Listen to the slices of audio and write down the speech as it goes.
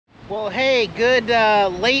Well, hey, good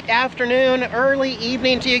late afternoon, early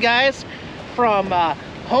evening to you guys from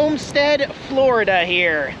Homestead, Florida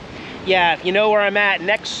here. Yeah, if you know where I'm at,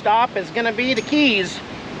 next stop is gonna be the Keys.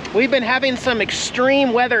 We've been having some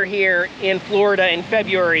extreme weather here in Florida in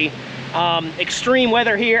February. Extreme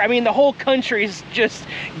weather here. I mean, the whole country's just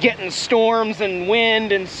getting storms and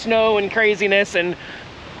wind and snow and craziness. And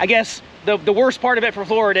I guess the worst part of it for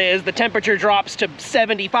Florida is the temperature drops to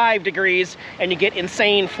 75 degrees and you get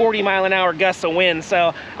insane 40-mile-an-hour gusts of wind.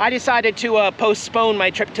 So I decided to postpone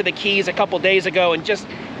my trip to the Keys a couple days ago and just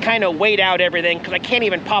kind of wait out everything because I can't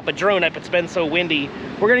even pop a drone up. It's been so windy.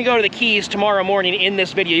 We're gonna go to the Keys tomorrow morning in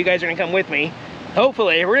this video. You guys are gonna come with me.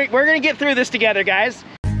 Hopefully, we're gonna get through this together, guys.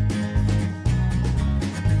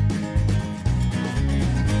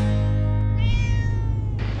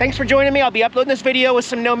 Thanks for joining me. I'll be uploading this video with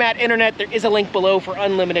some Nomad internet. There is a link below for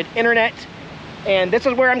unlimited internet. And this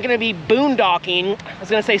is where I'm gonna be boondocking. I was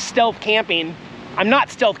gonna say stealth camping. I'm not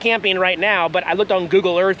stealth camping right now, but I looked on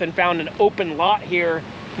Google Earth and found an open lot here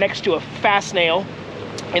next to a fast nail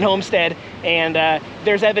in Homestead. And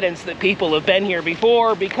there's evidence that people have been here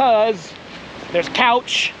before because there's a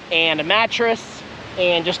couch and a mattress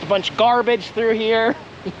and just a bunch of garbage through here.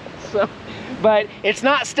 But it's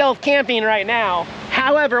not stealth camping right now.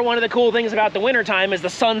 However, one of the cool things about the wintertime is the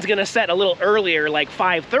sun's gonna set a little earlier, like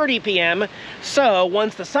 5:30 p.m. So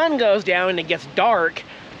once the sun goes down and it gets dark,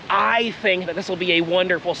 I think that this will be a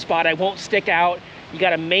wonderful spot. I won't stick out. You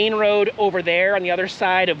got a main road over there on the other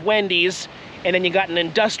side of Wendy's, and then you got an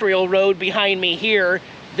industrial road behind me here.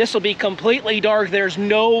 This will be completely dark. There's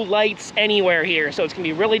no lights anywhere here. So it's gonna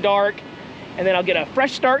be really dark, and then I'll get a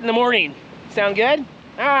fresh start in the morning. Sound good?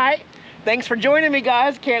 All right. Thanks for joining me,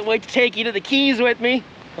 guys. Can't wait to take you to the Keys with me.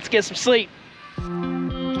 Let's get some sleep.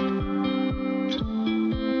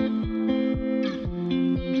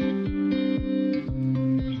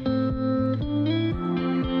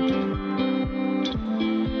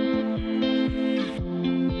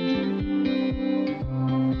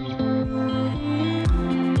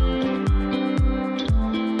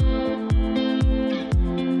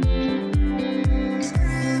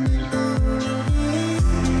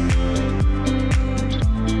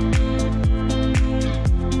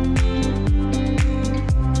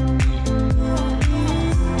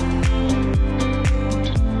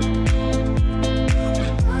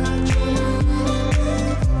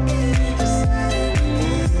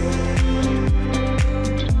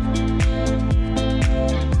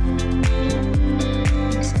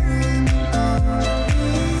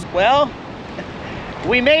 Well,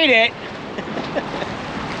 we made it.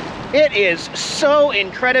 It is so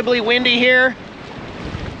incredibly windy here.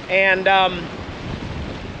 And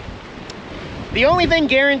the only thing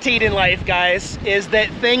guaranteed in life, guys, is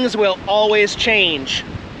that things will always change.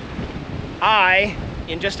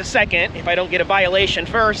 In just a second, if I don't get a violation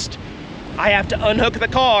first, I have to unhook the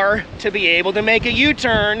car to be able to make a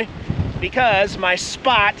U-turn because my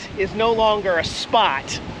spot is no longer a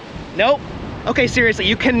spot. Nope. Okay, seriously,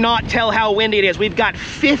 you cannot tell how windy it is. We've got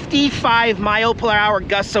 55-mile-per-hour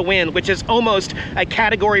gusts of wind, which is almost a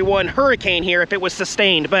Category 1 hurricane here if it was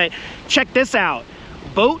sustained. But check this out.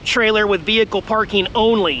 Boat trailer with vehicle parking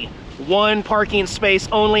only. One parking space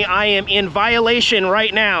only. I am in violation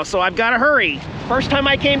right now, so I've got to hurry. First time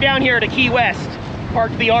I came down here to Key West,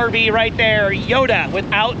 parked the RV right there, Yoda,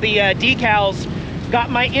 without the decals.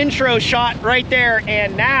 Got my intro shot right there,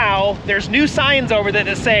 and now there's new signs over there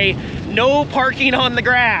that say, no parking on the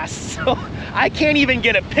grass. So I can't even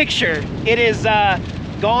get a picture. It is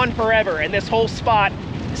gone forever, and this whole spot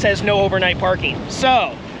says no overnight parking.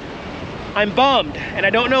 So I'm bummed, and I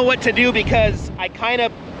don't know what to do because I kind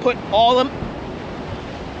of put all of them.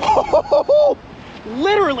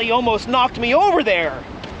 Literally almost knocked me over there.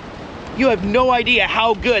 You have no idea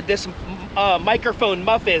how good this microphone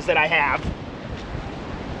muff is that I have.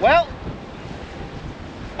 Well,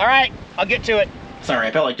 all right, I'll get to it. Sorry,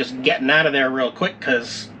 I felt like just getting out of there real quick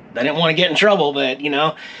because I didn't want to get in trouble, but, you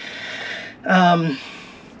know. I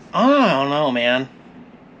don't know, man.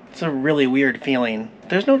 It's a really weird feeling.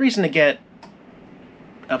 There's no reason to get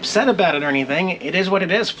upset about it or anything. It is what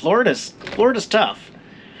it is. Florida's tough.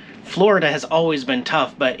 Florida has always been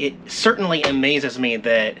tough, but it certainly amazes me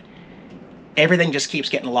that everything just keeps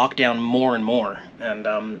getting locked down more and more. And,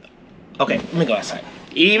 okay, let me go outside.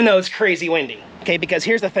 Even though it's crazy windy. Okay, because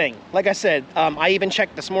here's the thing. Like I said, I even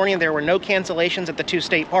checked this morning. There were no cancellations at the 2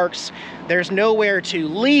 state parks. There's nowhere to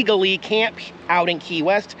legally camp out in Key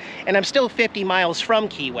West, and I'm still 50 miles from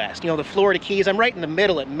Key West. You know, the Florida Keys. I'm right in the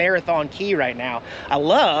middle at Marathon Key right now. I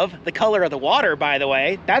love the color of the water, by the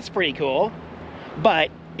way. That's pretty cool.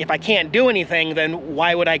 But if I can't do anything, then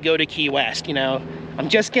why would I go to Key West, you know? I'm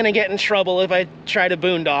just gonna get in trouble if I try to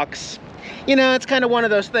boondocks. You know, it's kind of one of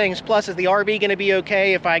those things. Plus, is the RV gonna be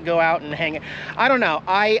okay if I go out and hang it? I don't know.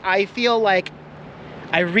 I feel like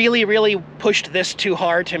I really pushed this too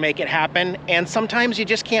hard to make it happen, and sometimes you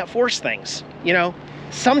just can't force things, you know?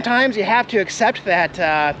 Sometimes you have to accept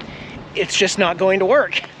that it's just not going to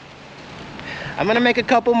work. I'm gonna make a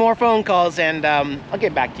couple more phone calls and I'll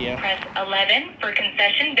get back to you. Press 11 for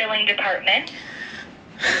concession billing department.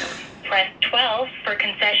 Press 12 for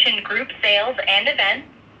concession group sales and events.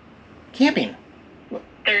 Camping.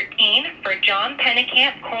 13 for John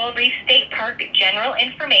Pennekamp Coral Reef State Park general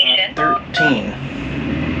information. 13.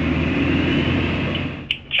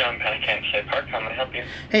 John Pennekamp State Park, how may I help you?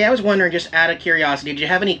 Hey, I was wondering, just out of curiosity, did you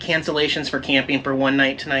have any cancellations for camping for one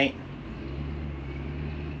night tonight?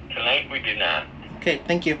 Tonight we do not. Okay,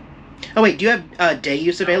 thank you. Oh wait, do you have day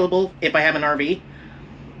use available if I have an RV?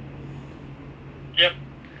 Yep.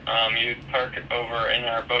 You park over in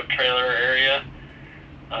our boat trailer area,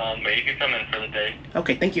 but you can come in for the day.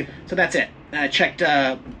 Okay, thank you. So that's it. I checked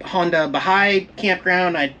Honda Baha'i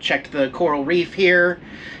campground. I checked the Coral Reef here.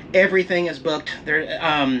 Everything is booked. There,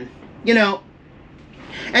 you know,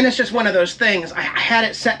 and it's just one of those things. I had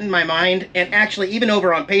it set in my mind, and actually, even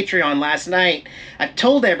over on Patreon last night, I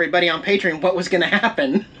told everybody on Patreon what was going to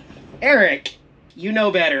happen. Eric, you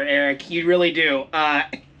know better, Eric. You really do.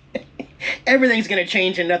 Everything's going to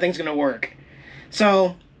change and nothing's going to work.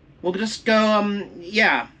 So, we'll just go,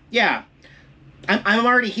 yeah. I'm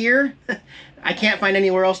already here. I can't find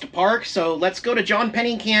anywhere else to park, so let's go to John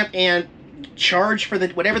Pennekamp and charge for the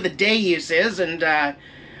whatever the day use is, and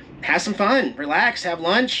have some fun, relax, have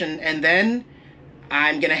lunch, and then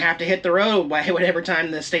I'm gonna have to hit the road by whatever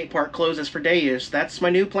time the state park closes for day use. That's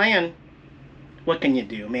my new plan. What can you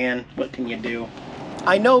do, man? What can you do?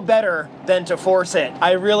 I know better than to force it.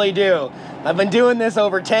 I really do. I've been doing this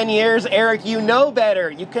over 10 years. Eric, you know better.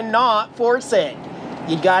 You cannot force it.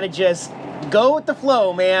 You gotta just go with the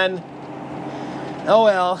flow, man. Oh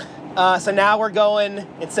well. So now we're going,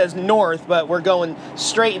 it says north, but we're going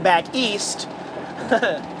straight back east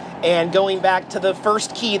and going back to the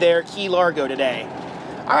first key there, Key Largo today.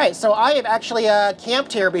 All right, so I have actually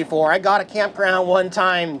camped here before. I got a campground one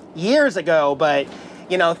time years ago, but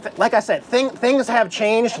you know, like I said, things have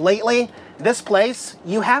changed lately. This place,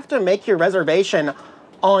 you have to make your reservation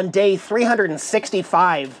on day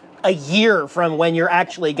 365 a year from when you're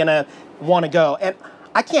actually gonna want to go. And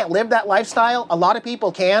I can't live that lifestyle. A lot of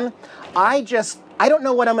people can. I don't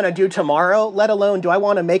know what I'm going to do tomorrow, let alone do I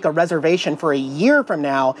want to make a reservation for a year from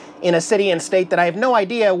now in a city and state that I have no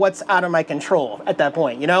idea what's out of my control at that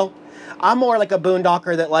point, you know? I'm more like a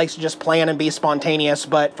boondocker that likes to just plan and be spontaneous,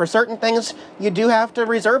 but for certain things, you do have to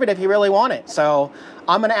reserve it if you really want it. So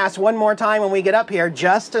I'm going to ask one more time when we get up here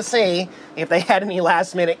just to see if they had any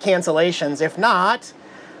last-minute cancellations. If not,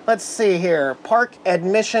 let's see here. Park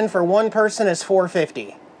admission for one person is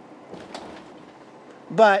 $4.50.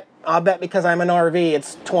 But I'll bet because I'm an RV,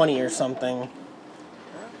 it's 20 or something.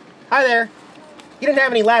 Hi there. You didn't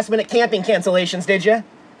have any last-minute camping cancellations, did you? Not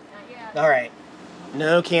yet. All right.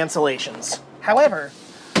 No cancellations. However,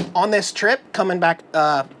 on this trip coming back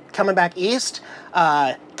east,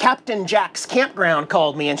 Captain Jack's Campground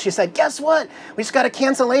called me and she said, "Guess what? We just got a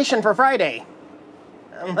cancellation for Friday."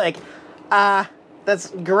 I'm like, that's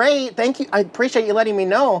great. Thank you. I appreciate you letting me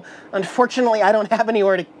know. Unfortunately, I don't have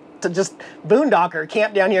anywhere to just boondock or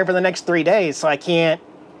camp down here for the next 3 days, so I can't.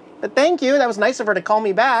 But thank you. That was nice of her to call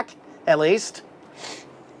me back, at least.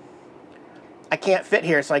 I can't fit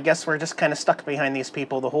here, so I guess we're just kind of stuck behind these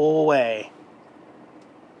people the whole way.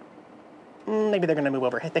 Maybe they're going to move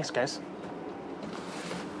over. Hey, thanks, guys.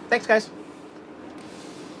 Thanks, guys.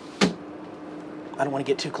 I don't want to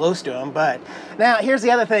get too close to them, but... Now, here's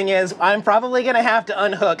the other thing is, I'm probably going to have to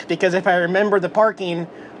unhook, because if I remember the parking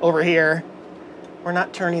over here... We're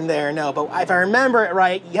not turning there, no, but if I remember it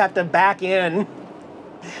right, you have to back in.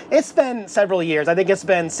 It's been several years. I think it's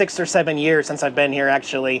been 6 or 7 years since I've been here,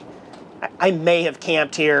 actually. I may have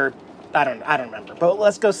camped here. I don't remember, but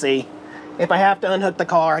let's go see. If I have to unhook the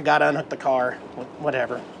car, I gotta unhook the car.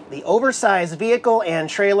 Whatever. The oversized vehicle and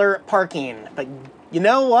trailer parking. But you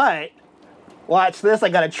know what? Watch this, I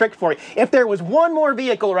got a trick for you. If there was one more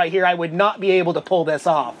vehicle right here, I would not be able to pull this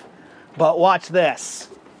off. But watch this.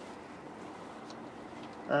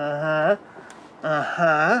 And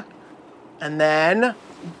then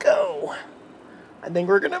go. I think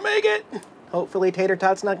we're gonna make it. Hopefully Tater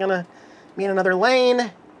Tot's not gonna be in another lane.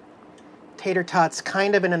 Tater Tot's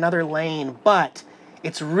kind of in another lane, but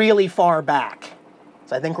it's really far back.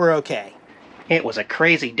 So I think we're okay. It was a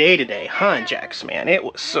crazy day today, huh, Jax, man? It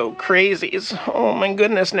was so crazy. Oh my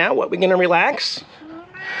goodness, now what, we gonna relax?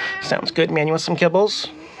 Sounds good, man. You want some kibbles?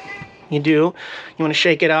 You do? You want to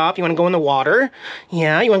shake it off? You want to go in the water?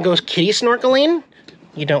 Yeah, you want to go kitty snorkeling?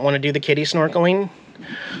 You don't want to do the kitty snorkeling?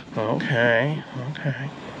 Okay, okay.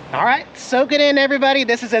 All right, soak it in, everybody.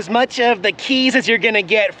 This is as much of the Keys as you're gonna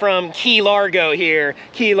get from Key Largo here.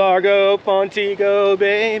 Key Largo, Fontego,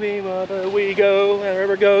 baby, mother we go,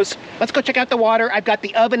 wherever it goes. Let's go check out the water. I've got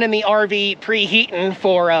the oven in the RV preheating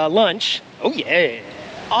for lunch. Oh yeah.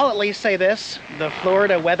 I'll at least say this, the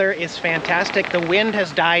Florida weather is fantastic. The wind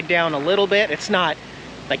has died down a little bit. It's not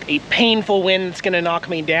like a painful wind that's gonna knock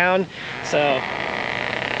me down. So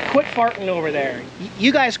quit farting over there.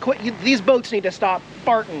 You guys quit, these boats need to stop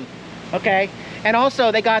farting, okay? And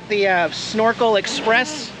also they got the Snorkel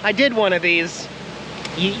Express. I did one of these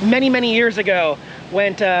many, many years ago.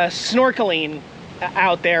 Went snorkeling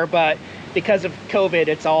out there, but because of COVID,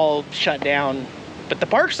 it's all shut down. But the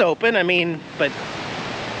park's open, I mean, but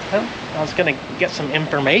well, I was gonna get some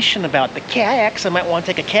information about the kayaks. I might want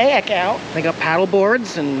to take a kayak out. They got paddle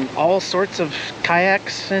boards and all sorts of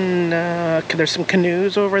kayaks, and there's some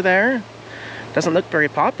canoes over there. Doesn't look very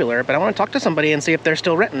popular, but I want to talk to somebody and see if they're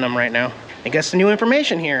still renting them right now. I guess some new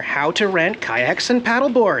information here, how to rent kayaks and paddle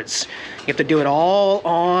boards. You have to do it all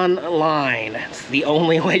online. It's the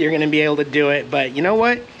only way you're gonna be able to do it, but you know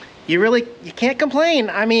what? You can't complain.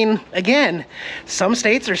 I mean, again, some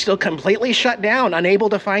states are still completely shut down, unable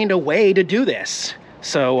to find a way to do this.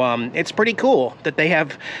 So it's pretty cool that they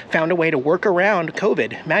have found a way to work around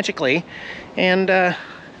COVID magically and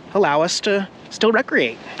allow us to still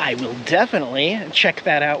recreate. I will definitely check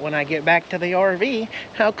that out when I get back to the RV.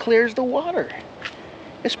 How clear's the water?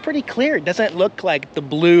 It's pretty clear. It doesn't look like the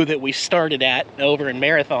blue that we started at over in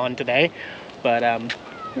Marathon today, but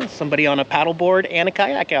somebody on a paddleboard and a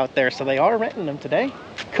kayak out there, so they are renting them today.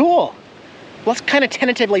 Cool. Let's kind of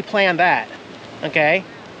tentatively plan that, okay?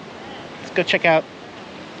 Let's go check out.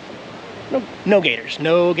 No gators.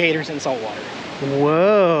 No gators in saltwater.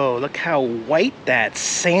 Whoa, look how white that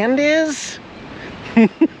sand is. What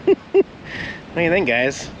do you think,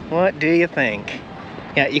 guys? What do you think?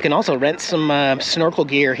 Yeah, you can also rent some snorkel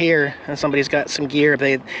gear here. And somebody's got some gear.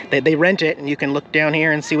 They rent it, and you can look down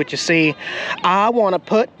here and see what you see. I want to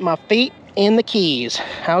put my feet in the Keys.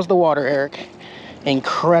 How's the water, Eric?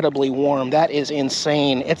 Incredibly warm. That is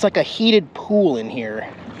insane. It's like a heated pool in here.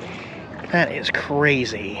 That is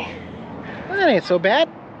crazy. That ain't so bad.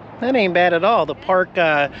 That ain't bad at all. The park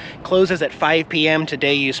closes at 5 p.m. to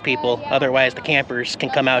day use people. Otherwise, the campers can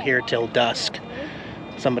come out here till dusk.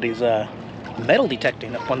 Somebody's metal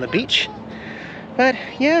detecting up on the beach. But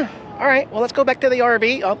yeah, all right, well, let's go back to the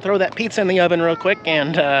RV. I'll throw that pizza in the oven real quick,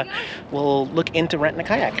 and we'll look into renting a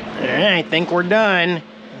kayak. All right, I think we're done.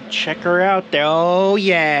 Check her out there. Oh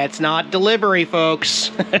yeah, it's not delivery,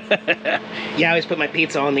 folks. Yeah, I always put my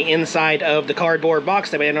pizza on the inside of the cardboard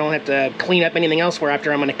box, that way I don't have to clean up anything else where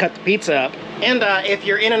after I'm gonna cut the pizza up. And if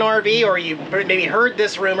you're in an RV, or you maybe heard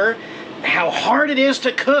this rumor, how hard it is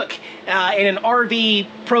to cook in an RV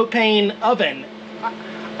propane oven.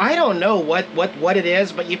 I don't know what it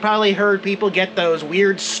is, but you probably heard people get those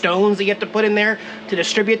weird stones that you have to put in there to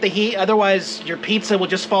distribute the heat, otherwise your pizza will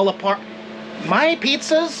just fall apart. My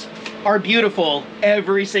pizzas are beautiful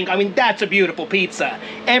every single, I mean, that's a beautiful pizza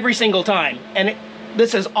every single time. And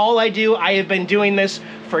this is all I do. I have been doing this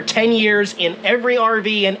for 10 years in every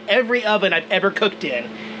RV and every oven I've ever cooked in.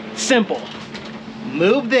 Simple.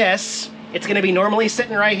 Move this. It's gonna be normally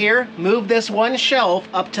sitting right here. Move this one shelf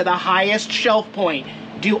up to the highest shelf point.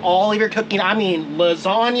 Do all of your cooking. I mean,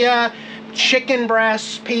 lasagna, chicken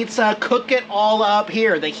breasts, pizza, cook it all up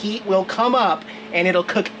here. The heat will come up and it'll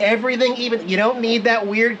cook everything even. You don't need that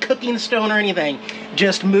weird cooking stone or anything.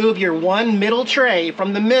 Just move your one middle tray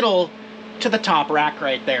from the middle to the top rack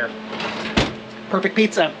right there. Perfect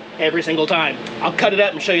pizza every single time. I'll cut it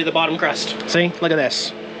up and show you the bottom crust. See, look at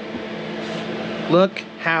this. Look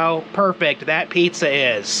how perfect that pizza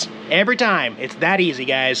is. Every time, it's that easy,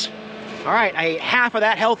 guys. All right, I ate half of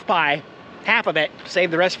that health pie, half of it,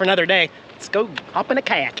 save the rest for another day. Let's go hop in a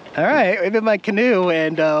kayak. All right, I'm in my canoe,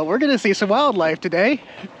 and we're gonna see some wildlife today.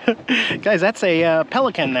 Guys, that's a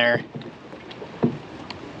pelican there.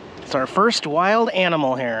 It's our first wild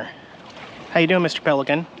animal here. How you doing, Mr.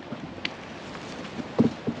 Pelican?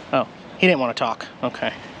 Oh, he didn't want to talk.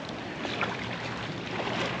 Okay.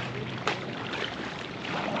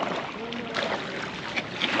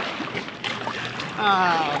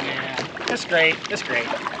 Oh man, that's great, that's great.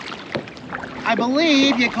 I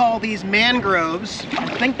believe you call these mangroves.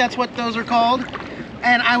 I think that's what those are called.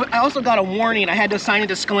 And I also got a warning. I had to sign a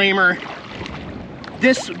disclaimer.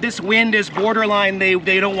 This wind is borderline. They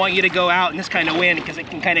don't want you to go out in this kind of wind because it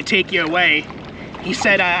can kind of take you away. He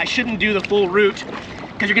said I shouldn't do the full route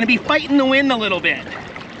because you're gonna be fighting the wind a little bit,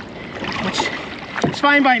 which is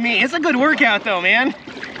fine by me. It's a good workout though, man.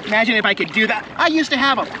 Imagine if I could do that. I used to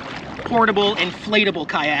have a portable inflatable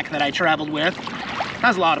kayak that I traveled with. That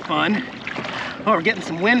was a lot of fun. Oh, we're getting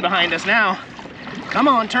some wind behind us now. Come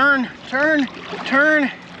on, turn, turn,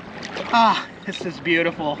 turn. Ah, this is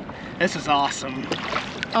beautiful. This is awesome.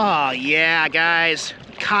 Oh yeah, guys.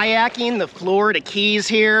 Kayaking the Florida Keys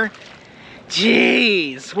here.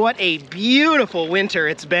 Jeez, what a beautiful winter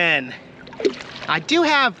it's been. I do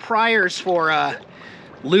have priors for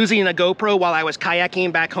losing a GoPro while I was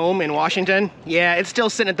kayaking back home in Washington. Yeah, it's still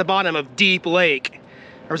sitting at the bottom of Deep Lake.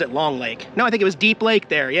 Or was it Long Lake? No, I think it was Deep Lake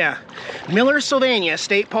there, yeah. Miller, Sylvania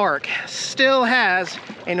State Park still has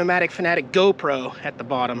a Nomadic Fanatic GoPro at the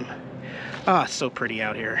bottom. Oh, it's so pretty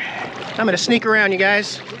out here. I'm gonna sneak around, you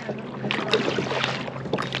guys.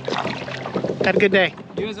 Have a good day.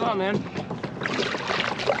 You as well, man.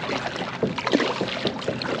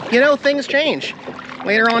 You know, things change.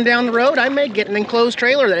 Later on down the road, I may get an enclosed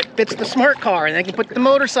trailer that fits the smart car, and I can put the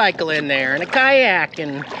motorcycle in there, and a kayak,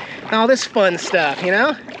 and all this fun stuff, you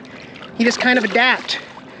know? You just kind of adapt.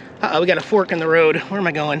 Uh-oh, we got a fork in the road. Where am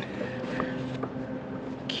I going?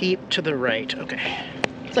 Keep to the right, okay.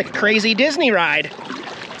 It's like a crazy Disney ride.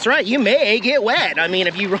 That's right, you may get wet. I mean,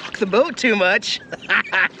 if you rock the boat too much,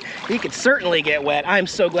 you could certainly get wet. I'm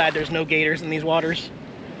so glad there's no gators in these waters.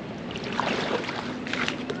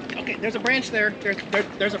 Okay, there's a branch there.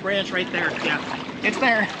 There's a branch right there. Yeah, it's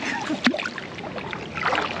there.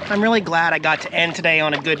 I'm really glad I got to end today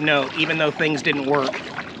on a good note, even though things didn't work.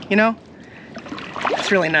 You know?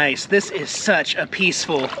 It's really nice. This is such a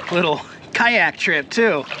peaceful little kayak trip,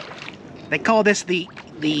 too. They call this the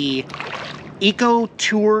Eco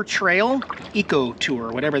Tour Trail? Eco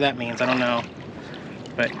Tour, whatever that means, I don't know.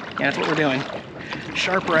 But yeah, that's what we're doing.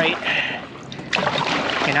 Sharp right.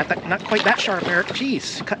 Okay, not quite that sharp, Eric.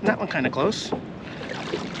 Jeez, cutting that one kind of close.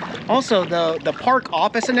 Also, the park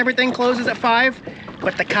office and everything closes at 5,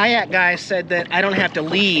 but the kayak guy said that I don't have to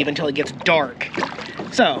leave until it gets dark.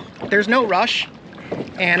 So, there's no rush,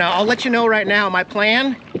 and I'll let you know right now, my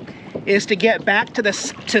plan is to get back to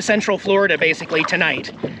Central Florida basically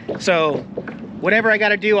tonight. So, whatever I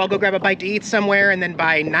gotta do, I'll go grab a bite to eat somewhere, and then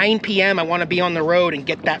by 9 p.m. I wanna be on the road and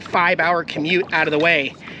get that 5-hour commute out of the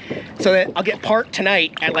way, so that I'll get parked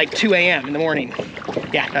tonight at like 2 a.m. in the morning.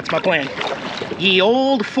 Yeah, that's my plan. Ye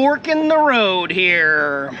old fork in the road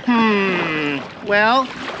here. Well,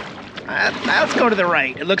 let's go to the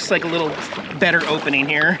right. It looks like a little better opening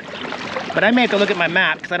here. But I may have to look at my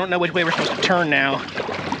map because I don't know which way we're supposed to turn now.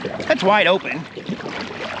 That's wide open.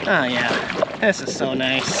 Oh yeah, this is so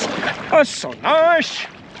nice. Oh, so nice.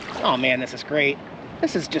 Oh man, this is great.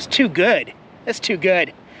 This is just too good. It's too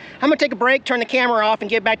good. I'm gonna take a break, turn the camera off, and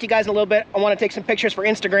get back to you guys in a little bit. I wanna take some pictures for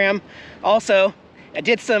Instagram. Also, I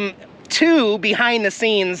did two behind the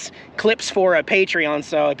scenes clips for a Patreon.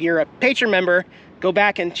 So if you're a Patreon member, go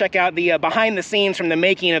back and check out the behind the scenes from the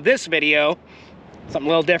making of this video. Something a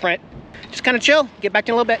little different. Just kind of chill, get back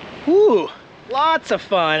to you in a little bit. Woo, lots of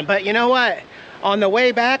fun. But you know what? On the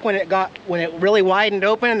way back, when it really widened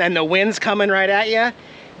open and the wind's coming right at you,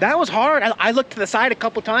 that was hard. I looked to the side a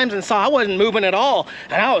couple times and saw I wasn't moving at all.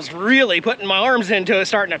 And I was really putting my arms into it,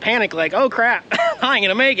 starting to panic like, oh crap, I ain't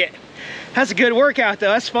gonna make it. That's a good workout though,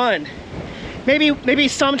 that's fun. Maybe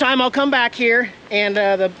sometime I'll come back here and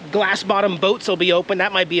the glass bottom boats will be open.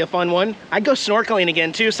 That might be a fun one. I'd go snorkeling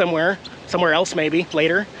again too somewhere else maybe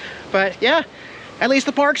later. But yeah, at least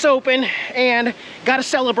the park's open, and gotta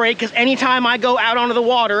celebrate because anytime I go out onto the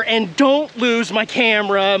water and don't lose my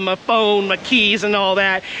camera, my phone, my keys and all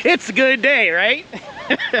that, it's a good day, right?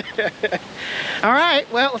 All right,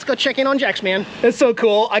 well, let's go check in on Jax, man. It's so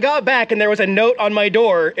cool. I got back and there was a note on my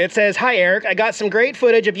door. It says, "Hi, Eric. I got some great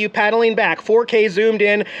footage of you paddling back, 4K zoomed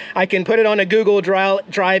in. I can put it on a Google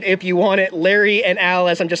Drive if you want it. Larry and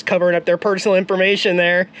Alice." I'm just covering up their personal information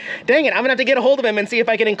there. Dang it, I'm gonna have to get a hold of him and see if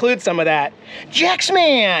I can include some of that. Jax,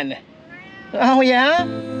 man. Oh, yeah?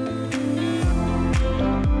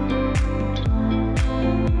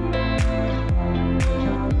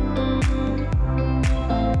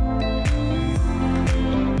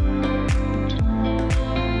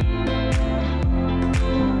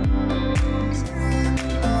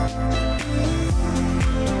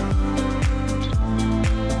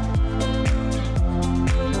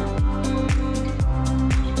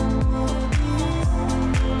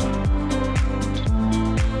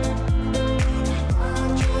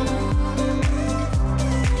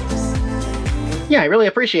 Yeah, I really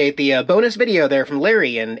appreciate the bonus video there from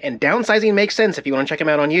Larry, and downsizing makes sense if you want to check him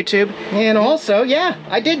out on YouTube. And also, yeah,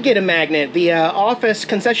 I did get a magnet. The office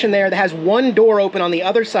concession there that has one door open on the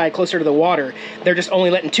other side closer to the water. They're just only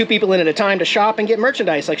letting 2 people in at a time to shop and get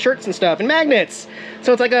merchandise like shirts and stuff and magnets.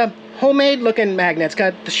 So it's like a homemade looking magnet. It's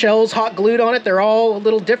got the shells hot glued on it. They're all a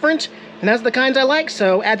little different, and that's the kinds I like,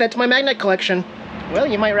 so add that to my magnet collection. Well,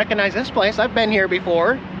 you might recognize this place. I've been here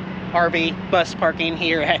before. RV bus parking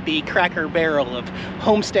here at the Cracker Barrel of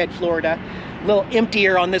Homestead, Florida. A little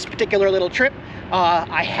emptier on this particular little trip.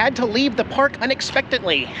 I had to leave the park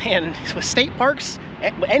unexpectedly, and with state parks,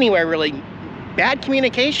 anywhere really, bad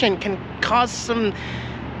communication can cause some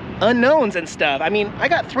unknowns and stuff. I mean, I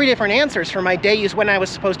got 3 different answers for my days when I was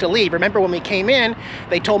supposed to leave. Remember when we came in,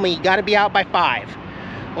 they told me you gotta be out by 5.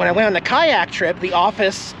 When I went on the kayak trip, the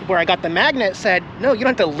office where I got the magnet said, no, you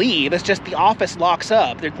don't have to leave. It's just the office locks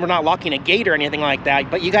up. We're not locking a gate or anything like that,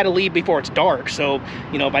 but you got to leave before it's dark. So,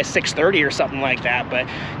 you know, by 6:30 or something like that. But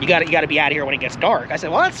you got to be out of here when it gets dark. I said,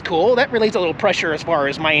 well, that's cool. That relieves a little pressure as far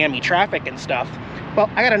as Miami traffic and stuff. Well,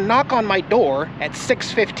 I got a knock on my door at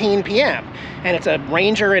 6:15 p.m. and it's a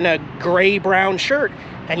ranger in a gray-brown shirt.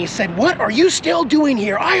 And he said, what are you still doing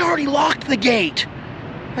here? I already locked the gate.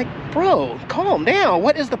 Like, bro, calm down.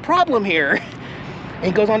 What is the problem here? And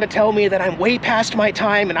he goes on to tell me that I'm way past my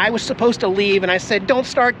time and I was supposed to leave. And I said, don't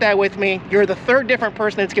start that with me. You're the 3rd different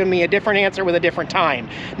person that's given me a different answer with a different time.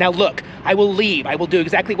 Now look, I will leave. I will do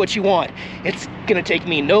exactly what you want. It's gonna take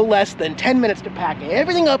me no less than 10 minutes to pack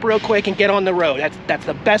everything up real quick and get on the road. That's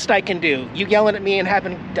the best I can do. You yelling at me and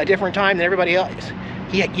having a different time than everybody else.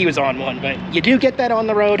 He was on one, but you do get that on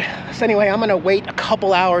the road. So anyway, I'm gonna wait a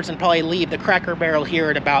couple hours and probably leave the Cracker Barrel here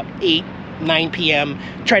at about 9 p.m.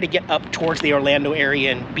 Try to get up towards the Orlando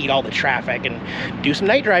area and beat all the traffic and do some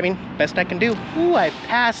night driving. Best I can do. Ooh, I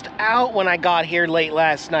passed out when I got here late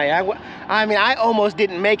last night. I mean, I almost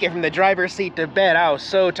didn't make it from the driver's seat to bed. I was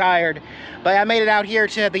so tired. But I made it out here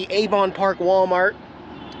to the Avon Park Walmart.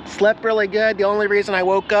 Slept really good. The only reason I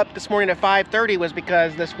woke up this morning at 5:30 was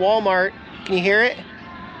because this Walmart, can you hear it?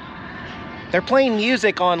 They're playing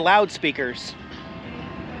music on loudspeakers.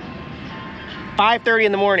 5:30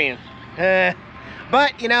 in the morning.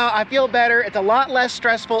 But, you know, I feel better. It's a lot less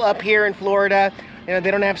stressful up here in Florida. You know,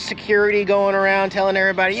 they don't have security going around telling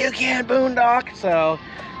everybody, you can't boondock. So,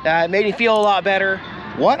 it made me feel a lot better.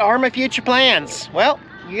 What are my future plans? Well,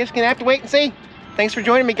 you're just gonna have to wait and see. Thanks for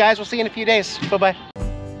joining me, guys. We'll see you in a few days. Bye-bye.